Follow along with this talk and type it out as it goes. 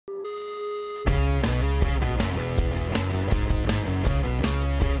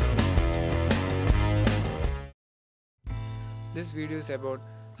This video is about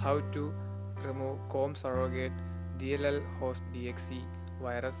how to remove COM surrogate dllhost.exe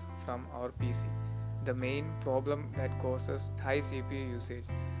virus from our PC. The main problem that causes high CPU usage,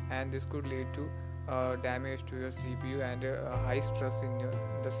 and this could lead to damage to your CPU and high stress in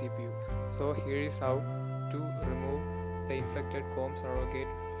the CPU. So here is how to remove the infected COM surrogate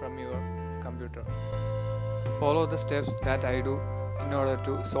from your computer. Follow the steps that I do in order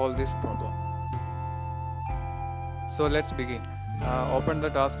to solve this problem. So let's begin. Open the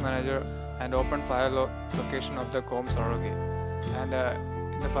task manager and open file location of the COM surrogate. And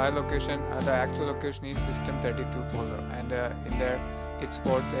in the file location, the actual location is system32 folder, and in there it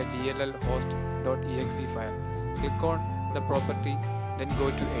sports a dllhost.exe file. Click on the property, then go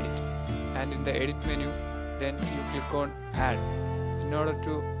to edit, and in the edit menu, then you click on add in order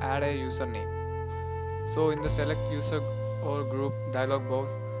to add a username. So in the select user or group dialog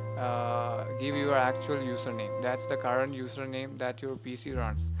box, give your actual username. That's the current username that your PC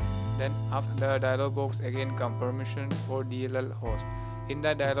runs. Then after the dialog box, again come permission for dllhost. In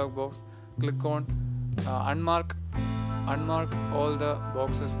that dialog box, click on unmark all the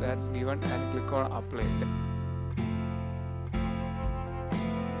boxes that's given and click on apply.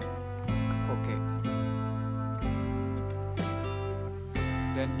 Okay.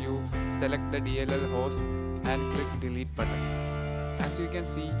 Then you select the dllhost and click delete button. As you can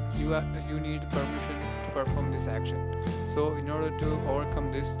see, you need permission to perform this action. So in order to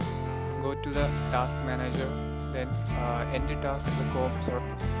overcome this, go to the task manager, then end the task in the COM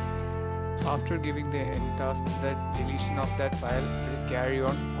surrogate. After giving the end task, the deletion of that file will carry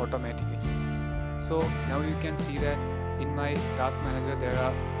on automatically. So now you can see that in my task manager there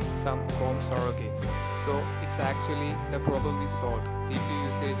are some COM surrogates. So it's actually the problem is solved. CPU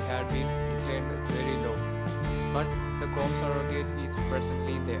usage had been declared very low, but the COM surrogate is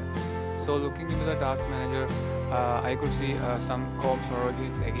presently there. So looking into the task manager, I could see some COM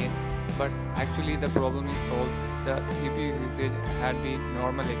surrogates again, but actually the problem is solved. The CPU usage had been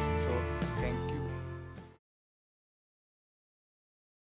normal again. So thank you.